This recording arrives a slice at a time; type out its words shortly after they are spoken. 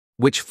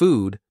Which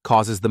food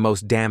causes the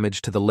most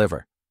damage to the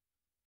liver?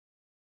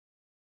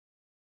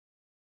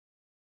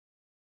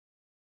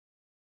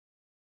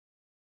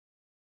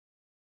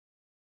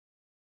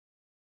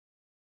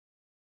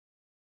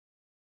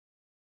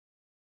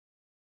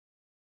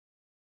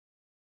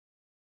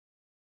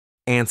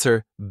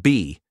 Answer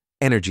B.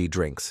 Energy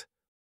drinks.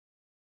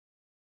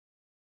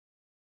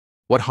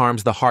 What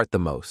harms the heart the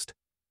most?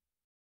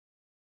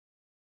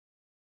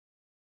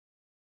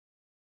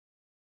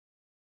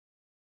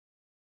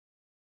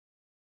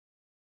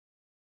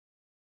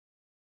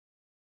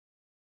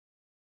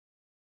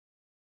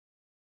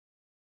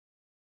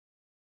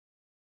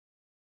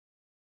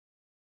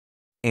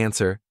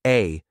 Answer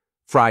A.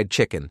 Fried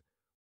chicken.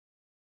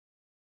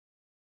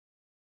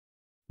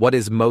 What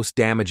is most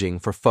damaging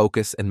for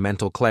focus and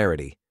mental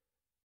clarity?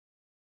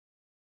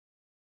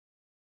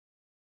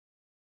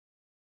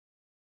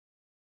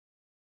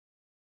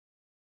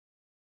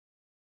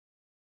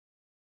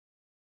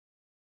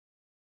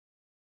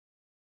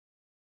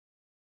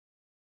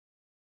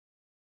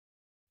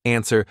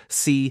 Answer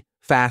C.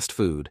 Fast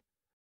food.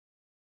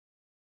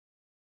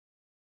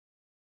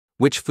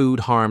 Which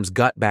food harms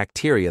gut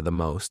bacteria the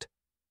most?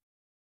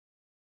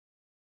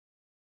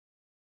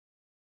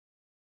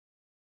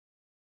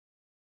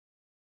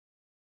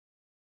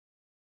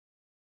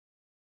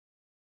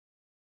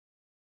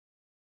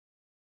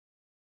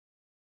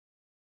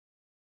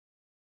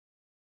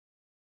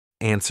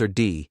 Answer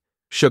D.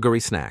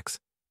 Sugary snacks.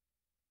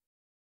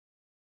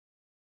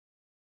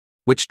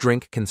 Which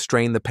drink can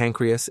strain the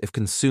pancreas if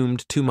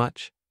consumed too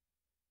much?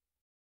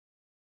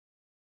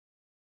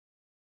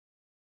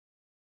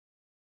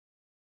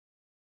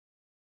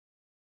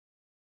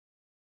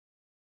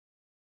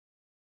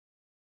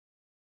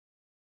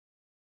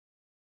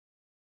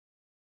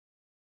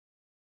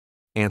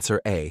 Answer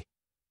A.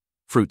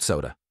 Fruit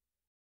soda.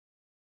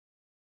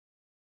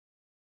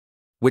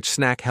 Which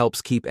snack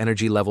helps keep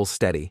energy levels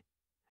steady?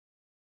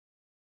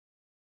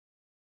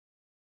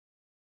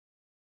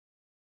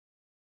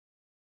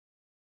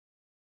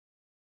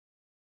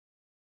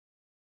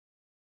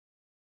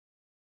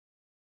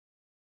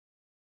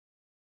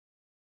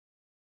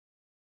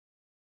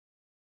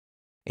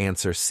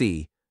 Answer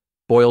C.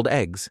 Boiled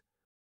eggs.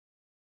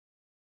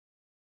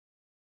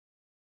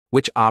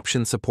 Which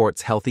option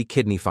supports healthy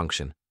kidney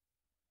function?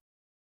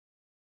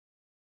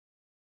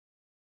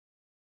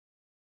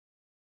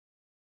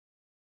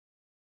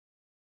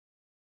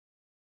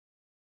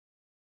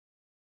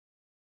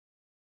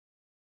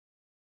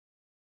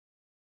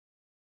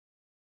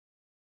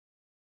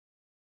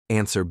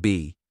 Answer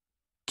B.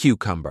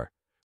 Cucumber.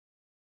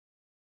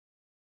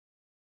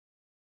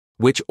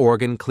 Which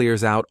organ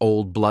clears out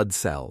old blood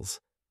cells?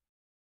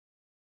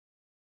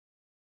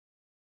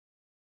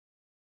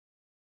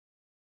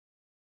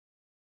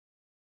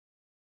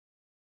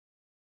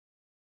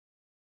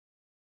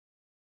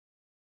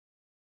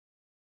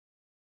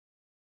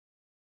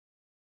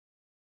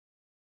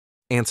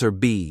 Answer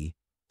B.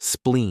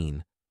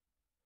 Spleen.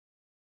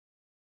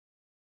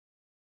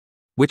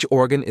 Which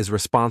organ is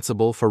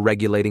responsible for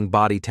regulating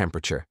body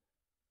temperature?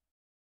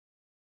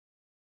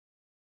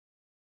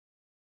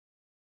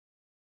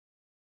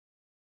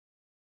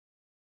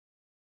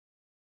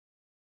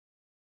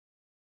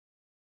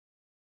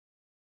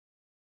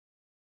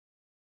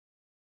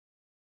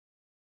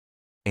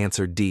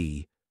 Answer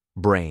D.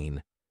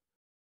 Brain.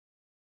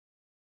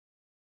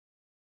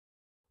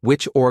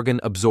 Which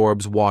organ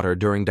absorbs water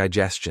during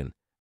digestion?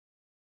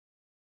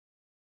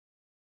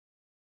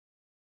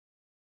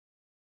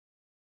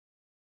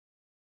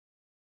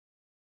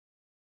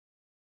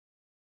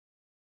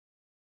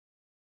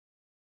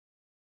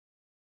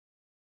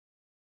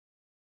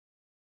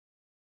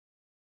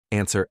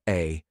 Answer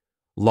A.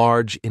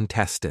 Large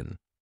intestine.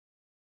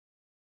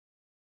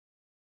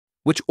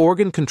 Which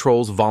organ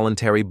controls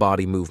voluntary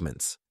body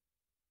movements?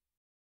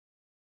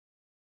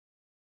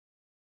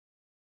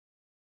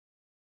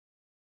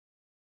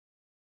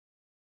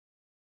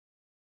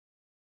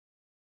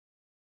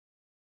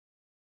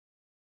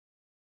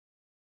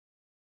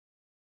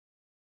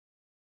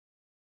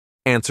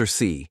 Answer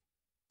C.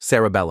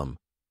 Cerebellum.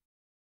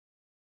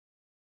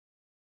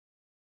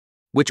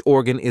 Which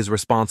organ is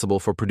responsible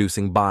for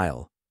producing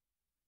bile?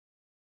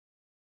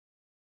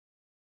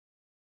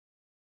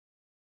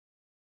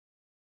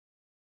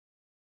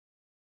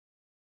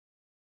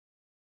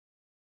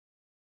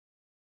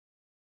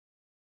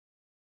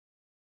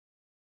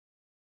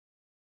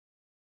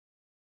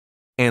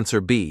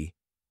 Answer B.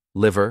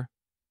 Liver.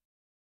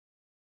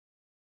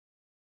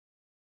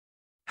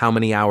 How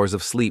many hours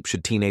of sleep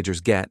should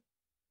teenagers get?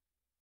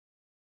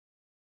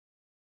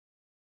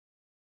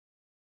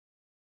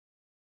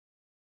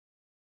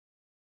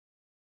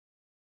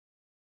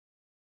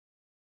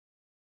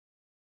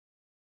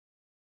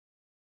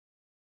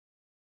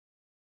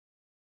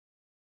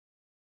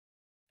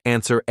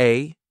 Answer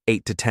A.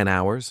 8 to 10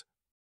 hours.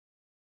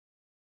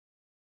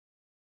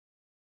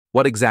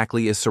 What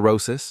exactly is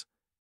cirrhosis?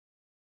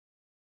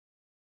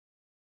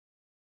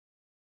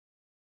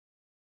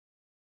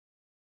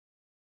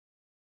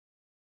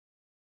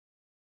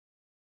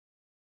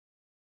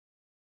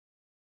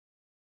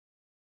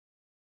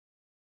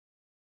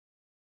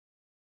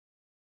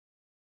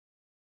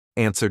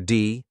 Answer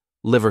D.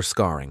 Liver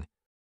scarring.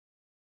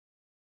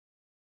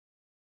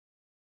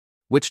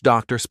 Which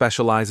doctor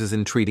specializes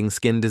in treating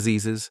skin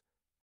diseases?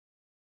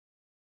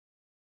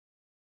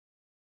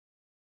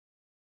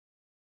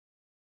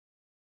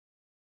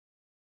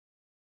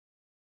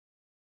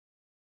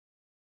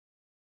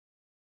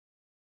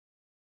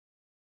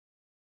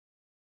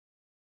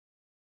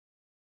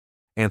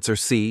 Answer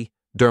C.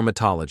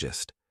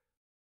 Dermatologist.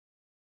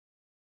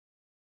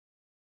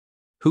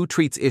 Who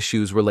treats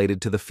issues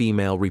related to the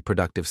female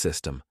reproductive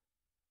system?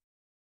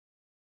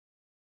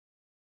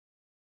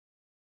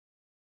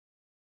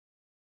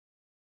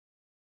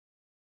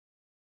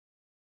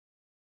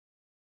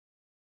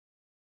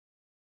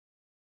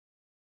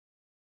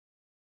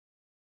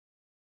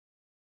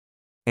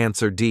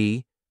 Answer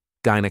D.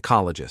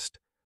 Gynecologist.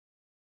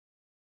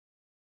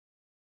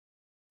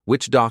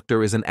 Which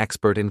doctor is an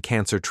expert in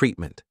cancer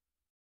treatment?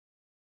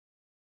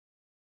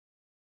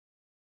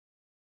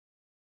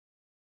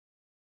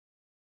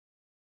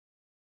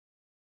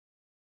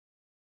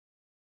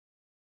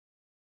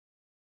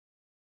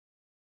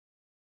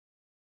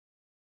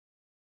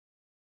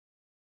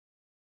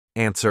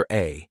 Answer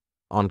A.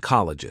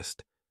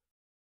 Oncologist.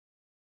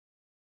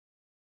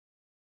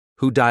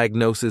 Who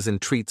diagnoses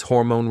and treats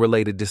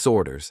hormone-related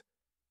disorders?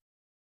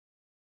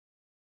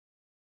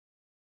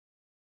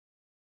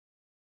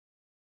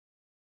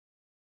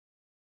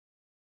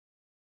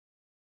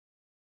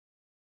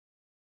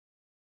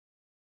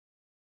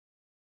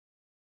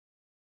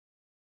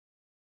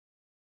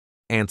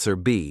 Answer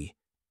B.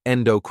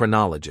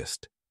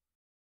 Endocrinologist.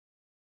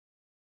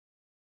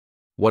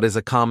 What is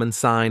a common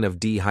sign of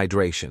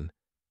dehydration?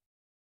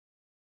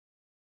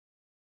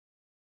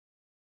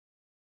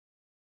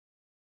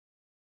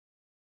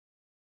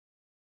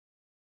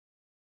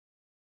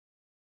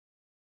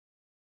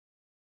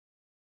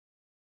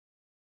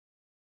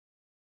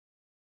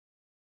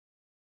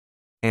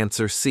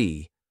 Answer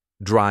C.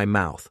 Dry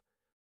mouth.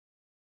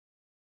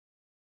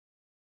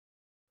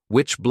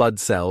 Which blood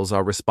cells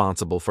are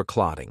responsible for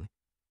clotting?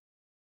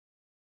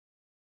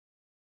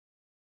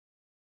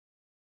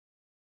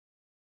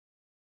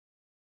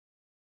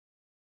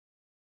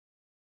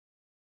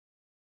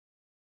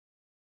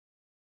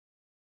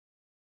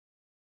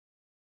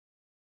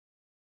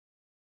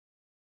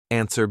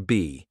 Answer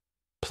B.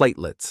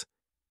 Platelets.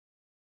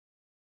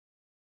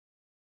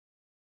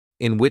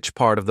 In which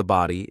part of the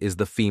body is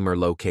the femur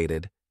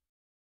located?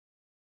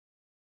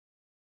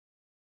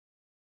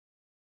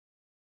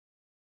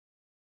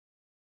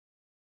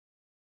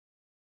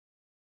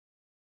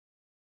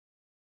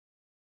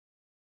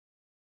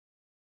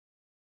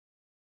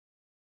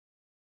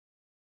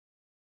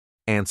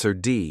 Answer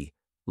D.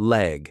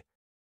 Leg.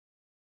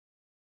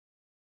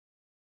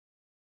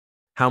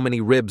 How many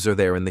ribs are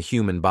there in the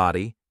human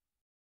body?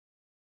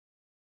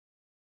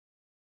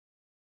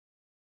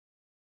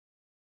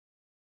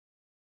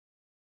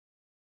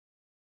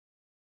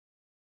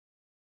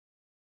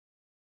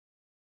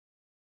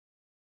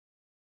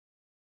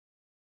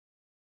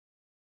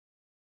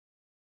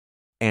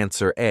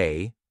 Answer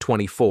A.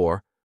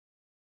 24.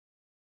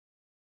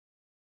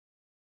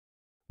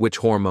 Which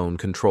hormone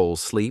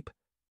controls sleep?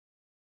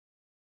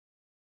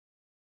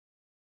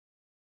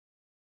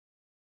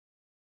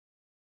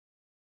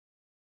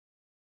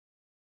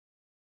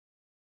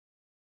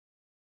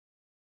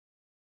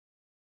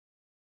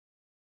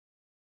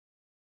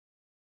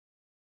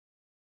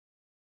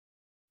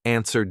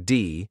 Answer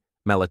D.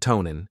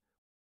 Melatonin.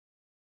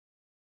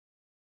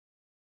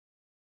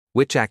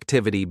 Which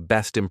activity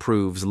best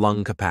improves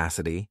lung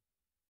capacity?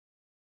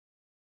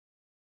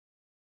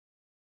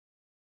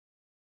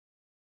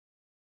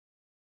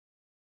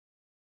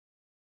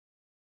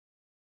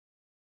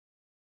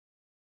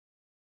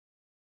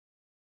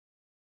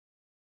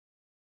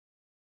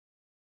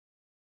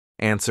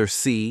 Answer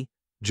C.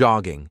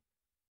 Jogging.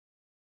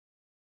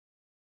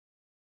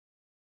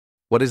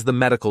 What is the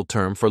medical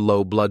term for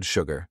low blood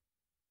sugar?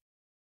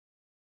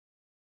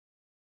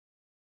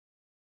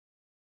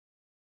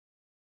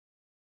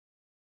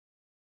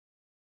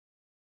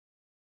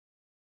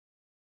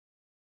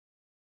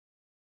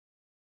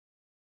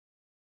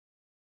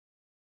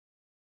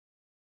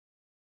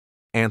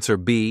 Answer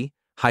B.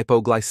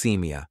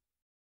 Hypoglycemia.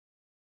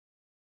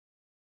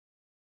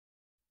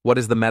 What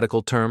is the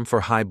medical term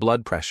for high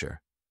blood pressure?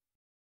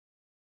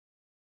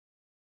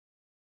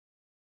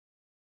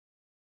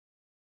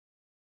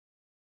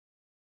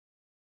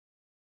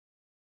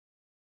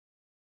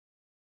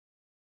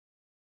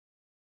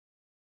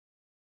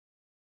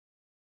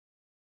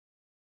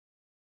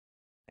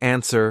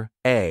 Answer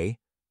A.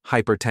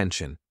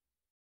 Hypertension.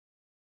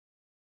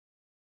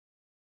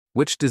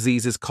 Which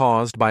disease is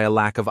caused by a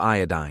lack of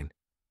iodine?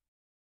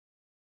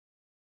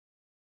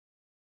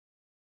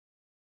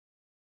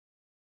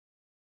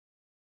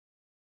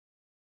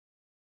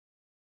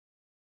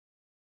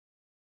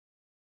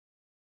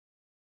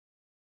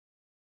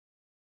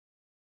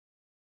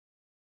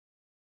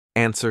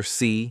 Answer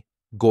C.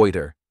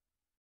 Goiter.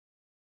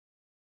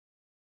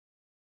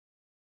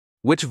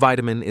 Which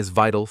vitamin is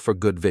vital for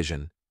good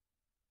vision?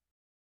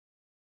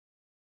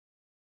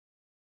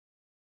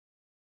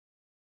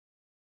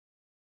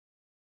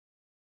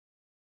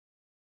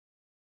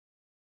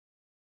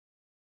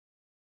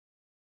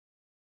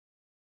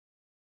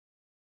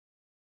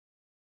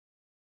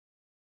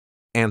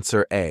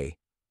 Answer A.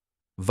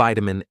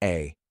 Vitamin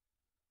A.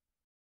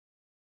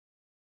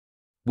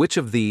 Which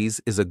of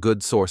these is a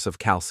good source of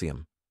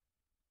calcium?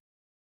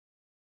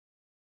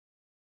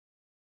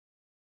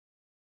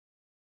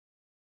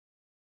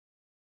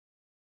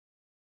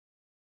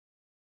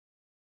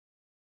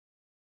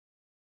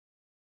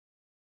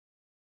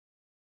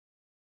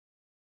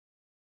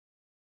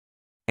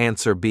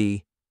 Answer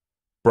B.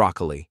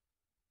 Broccoli.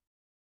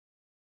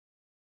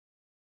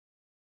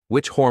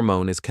 Which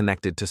hormone is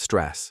connected to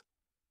stress?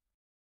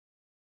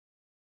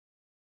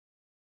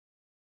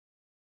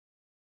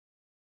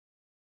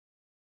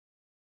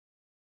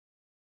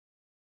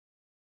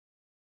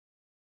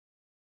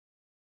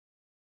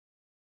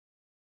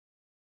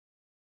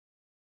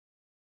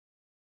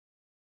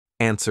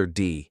 Answer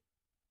D.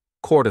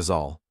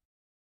 Cortisol.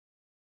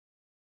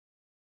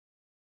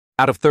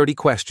 Out of 30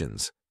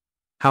 questions,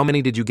 how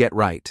many did you get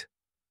right?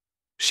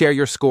 Share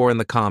your score in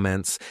the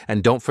comments,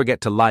 and don't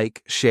forget to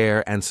like,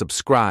 share, and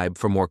subscribe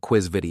for more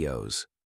quiz videos.